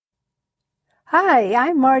Hi,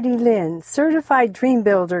 I'm Marty Lynn, Certified Dream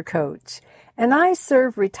Builder Coach, and I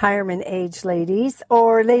serve retirement age ladies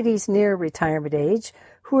or ladies near retirement age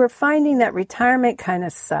who are finding that retirement kind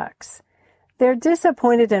of sucks. They're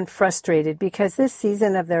disappointed and frustrated because this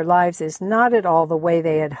season of their lives is not at all the way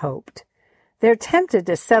they had hoped. They're tempted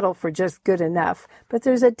to settle for just good enough, but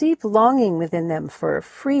there's a deep longing within them for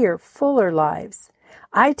freer, fuller lives.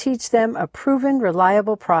 I teach them a proven,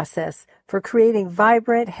 reliable process for creating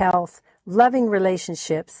vibrant health, loving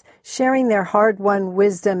relationships, sharing their hard-won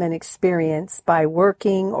wisdom and experience by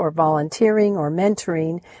working or volunteering or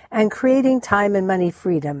mentoring, and creating time and money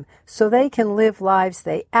freedom so they can live lives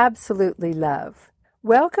they absolutely love.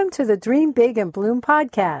 Welcome to the Dream Big and Bloom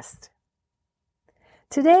podcast.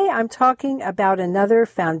 Today I'm talking about another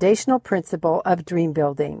foundational principle of dream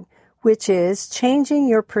building, which is changing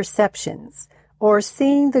your perceptions or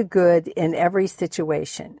seeing the good in every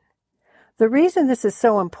situation. The reason this is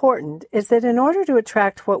so important is that in order to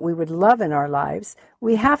attract what we would love in our lives,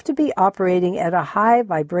 we have to be operating at a high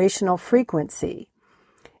vibrational frequency.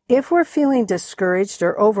 If we're feeling discouraged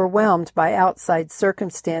or overwhelmed by outside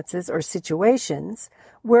circumstances or situations,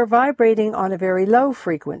 we're vibrating on a very low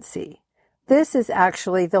frequency. This is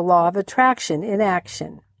actually the law of attraction in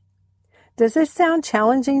action. Does this sound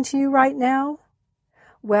challenging to you right now?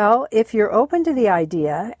 Well, if you're open to the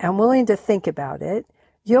idea and willing to think about it,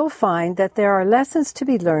 you'll find that there are lessons to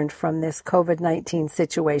be learned from this COVID-19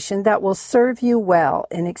 situation that will serve you well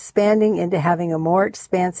in expanding into having a more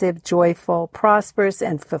expansive, joyful, prosperous,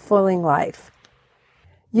 and fulfilling life.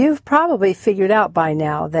 You've probably figured out by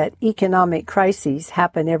now that economic crises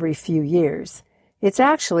happen every few years. It's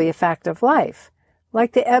actually a fact of life,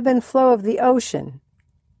 like the ebb and flow of the ocean.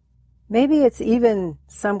 Maybe it's even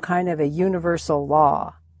some kind of a universal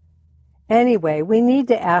law. Anyway, we need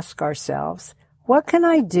to ask ourselves, what can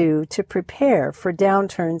I do to prepare for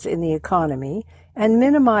downturns in the economy and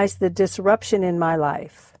minimize the disruption in my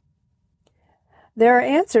life? There are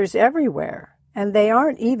answers everywhere, and they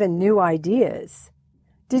aren't even new ideas.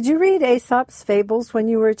 Did you read Aesop's fables when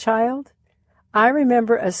you were a child? I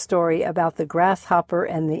remember a story about the grasshopper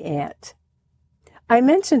and the ant. I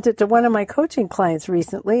mentioned it to one of my coaching clients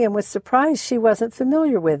recently and was surprised she wasn't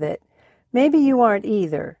familiar with it. Maybe you aren't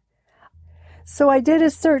either. So I did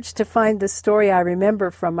a search to find the story I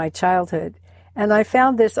remember from my childhood, and I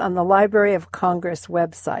found this on the Library of Congress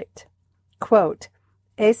website. Quote,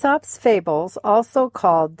 Aesop's fables, also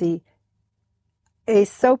called the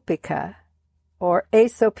Aesopica or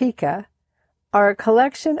Aesopica, are a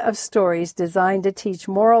collection of stories designed to teach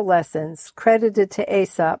moral lessons credited to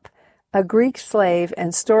Aesop, a Greek slave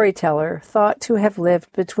and storyteller thought to have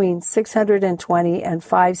lived between 620 and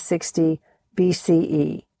 560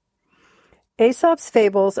 BCE. Aesop's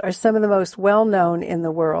fables are some of the most well-known in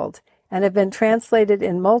the world and have been translated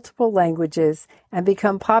in multiple languages and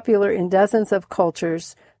become popular in dozens of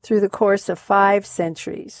cultures through the course of 5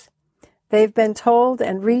 centuries. They've been told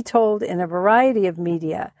and retold in a variety of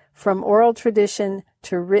media, from oral tradition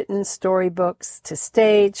to written storybooks to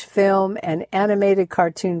stage, film, and animated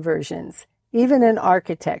cartoon versions, even in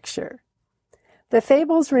architecture. The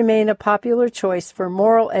fables remain a popular choice for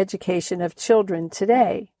moral education of children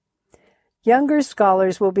today. Younger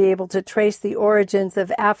scholars will be able to trace the origins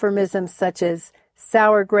of aphorisms such as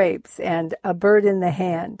sour grapes and a bird in the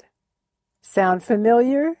hand. Sound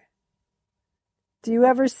familiar? Do you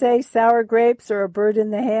ever say sour grapes or a bird in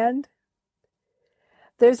the hand?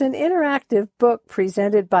 There's an interactive book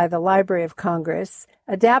presented by the Library of Congress,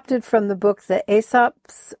 adapted from the book The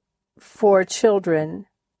Aesop's for Children,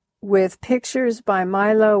 with pictures by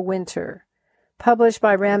Milo Winter, published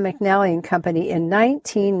by Rand McNally and Company in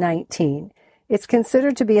 1919. It's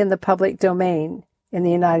considered to be in the public domain in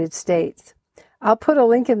the United States. I'll put a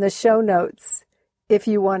link in the show notes if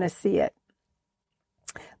you want to see it.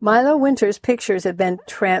 Milo Winter's pictures have been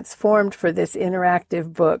transformed for this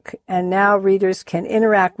interactive book, and now readers can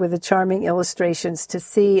interact with the charming illustrations to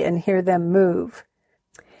see and hear them move.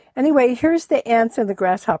 Anyway, here's the ants and the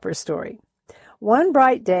grasshopper story. One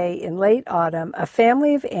bright day in late autumn, a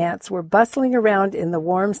family of ants were bustling around in the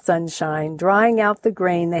warm sunshine, drying out the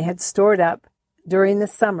grain they had stored up during the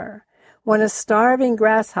summer, when a starving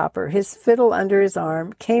grasshopper, his fiddle under his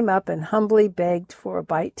arm, came up and humbly begged for a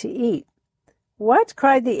bite to eat. "What?"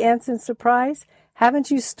 cried the ants in surprise. "Haven't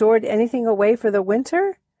you stored anything away for the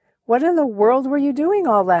winter? What in the world were you doing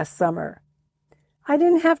all last summer?" "I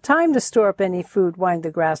didn't have time to store up any food," whined the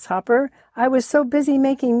grasshopper. "I was so busy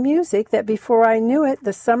making music that before I knew it,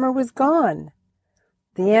 the summer was gone."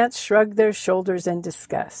 The ants shrugged their shoulders in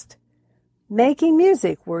disgust. "Making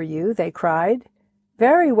music, were you?" they cried.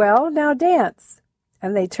 "Very well, now dance."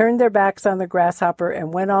 And they turned their backs on the grasshopper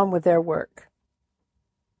and went on with their work.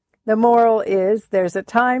 The moral is there's a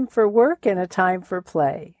time for work and a time for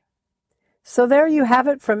play. So there you have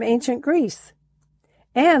it from ancient Greece.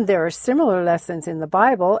 And there are similar lessons in the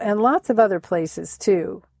Bible and lots of other places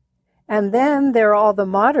too. And then there are all the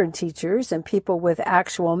modern teachers and people with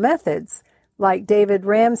actual methods, like David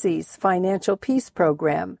Ramsey's Financial Peace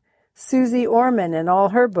Program, Susie Orman and all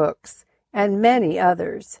her books, and many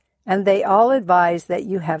others. And they all advise that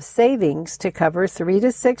you have savings to cover 3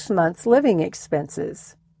 to 6 months' living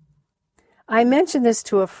expenses. I mentioned this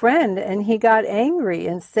to a friend, and he got angry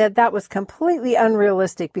and said that was completely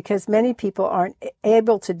unrealistic because many people aren't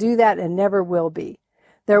able to do that and never will be.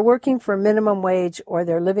 They're working for minimum wage or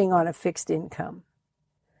they're living on a fixed income.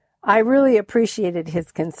 I really appreciated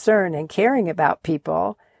his concern and caring about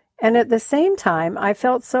people, and at the same time, I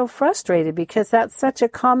felt so frustrated because that's such a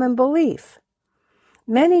common belief.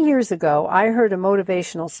 Many years ago, I heard a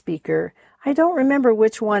motivational speaker. I don't remember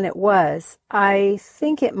which one it was. I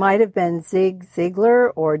think it might have been Zig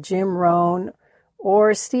Ziglar or Jim Rohn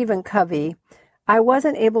or Stephen Covey. I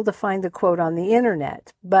wasn't able to find the quote on the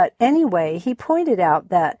internet, but anyway, he pointed out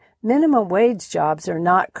that minimum wage jobs are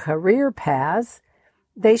not career paths.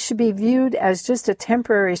 They should be viewed as just a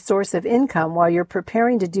temporary source of income while you're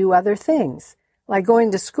preparing to do other things, like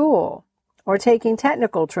going to school or taking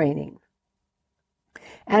technical training.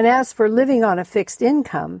 And as for living on a fixed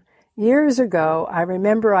income, years ago, I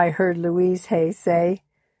remember I heard Louise Hay say,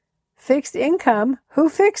 "Fixed income? Who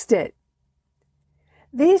fixed it?"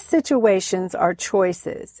 These situations are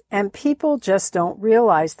choices, and people just don't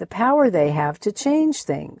realize the power they have to change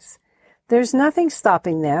things. There's nothing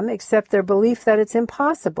stopping them except their belief that it's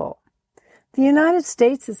impossible. The United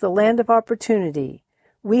States is the land of opportunity.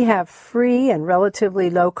 We have free and relatively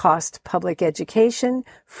low-cost public education,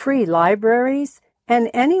 free libraries, and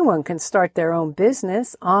anyone can start their own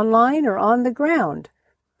business online or on the ground.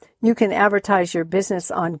 You can advertise your business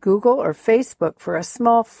on Google or Facebook for a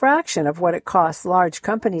small fraction of what it costs large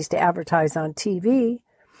companies to advertise on TV.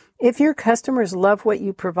 If your customers love what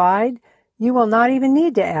you provide, you will not even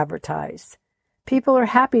need to advertise. People are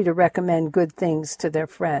happy to recommend good things to their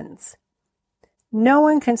friends. No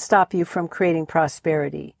one can stop you from creating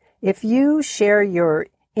prosperity. If you share your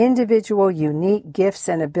individual unique gifts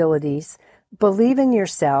and abilities, believe in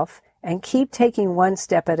yourself, and keep taking one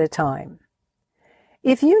step at a time.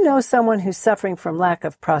 If you know someone who's suffering from lack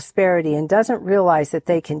of prosperity and doesn't realize that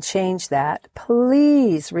they can change that,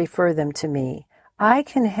 please refer them to me. I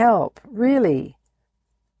can help, really.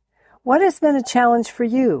 What has been a challenge for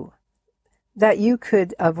you that you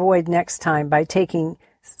could avoid next time by taking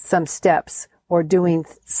some steps or doing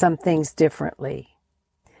some things differently?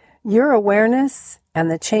 Your awareness and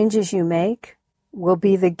the changes you make will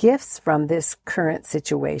be the gifts from this current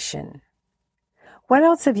situation. What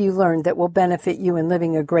else have you learned that will benefit you in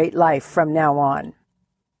living a great life from now on?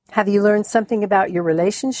 Have you learned something about your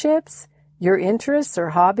relationships, your interests or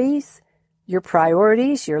hobbies, your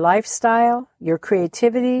priorities, your lifestyle, your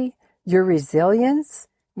creativity, your resilience,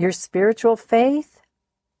 your spiritual faith?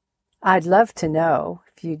 I'd love to know.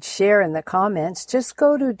 If you'd share in the comments, just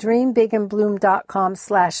go to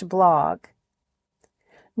dreambigandbloom.com/blog.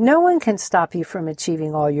 No one can stop you from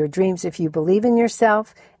achieving all your dreams if you believe in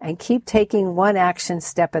yourself and keep taking one action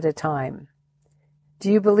step at a time. Do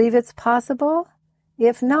you believe it's possible?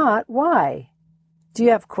 If not, why? Do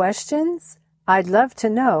you have questions? I'd love to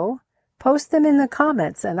know. Post them in the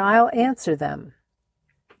comments and I'll answer them.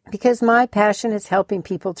 Because my passion is helping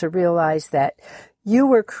people to realize that you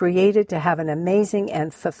were created to have an amazing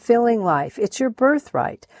and fulfilling life. It's your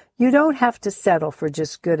birthright. You don't have to settle for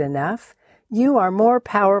just good enough. You are more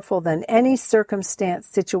powerful than any circumstance,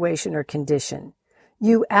 situation, or condition.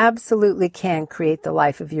 You absolutely can create the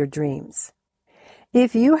life of your dreams.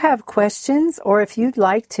 If you have questions or if you'd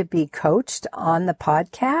like to be coached on the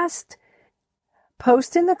podcast,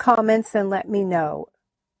 post in the comments and let me know.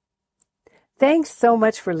 Thanks so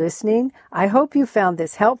much for listening. I hope you found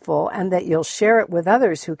this helpful and that you'll share it with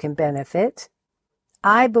others who can benefit.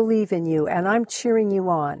 I believe in you and I'm cheering you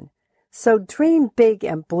on. So dream big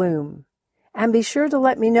and bloom. And be sure to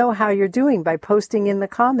let me know how you're doing by posting in the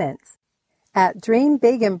comments at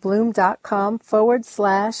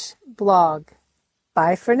dreambigandbloom.com/blog.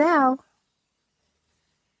 Bye for now.